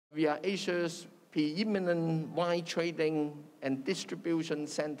We are Asia's preeminent wine trading and distribution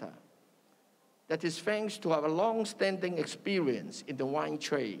center. That is thanks to our long-standing experience in the wine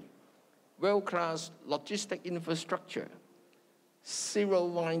trade, world-class logistic infrastructure, zero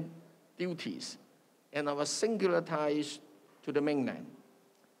wine duties, and our singular ties to the mainland.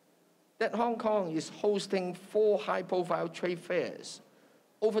 That Hong Kong is hosting 4 high-profile trade fairs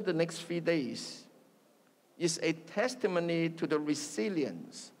over the next 3 days is a testimony to the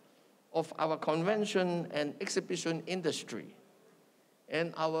resilience of our convention and exhibition industry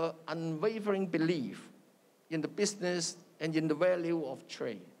and our unwavering belief in the business and in the value of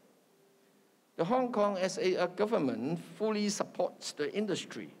trade. The Hong Kong SAR government fully supports the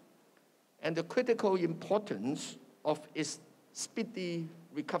industry and the critical importance of its speedy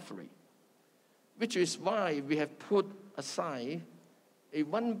recovery, which is why we have put aside a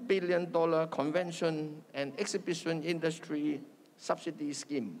 $1 billion convention and exhibition industry subsidy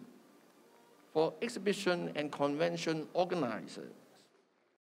scheme for exhibition and convention organizers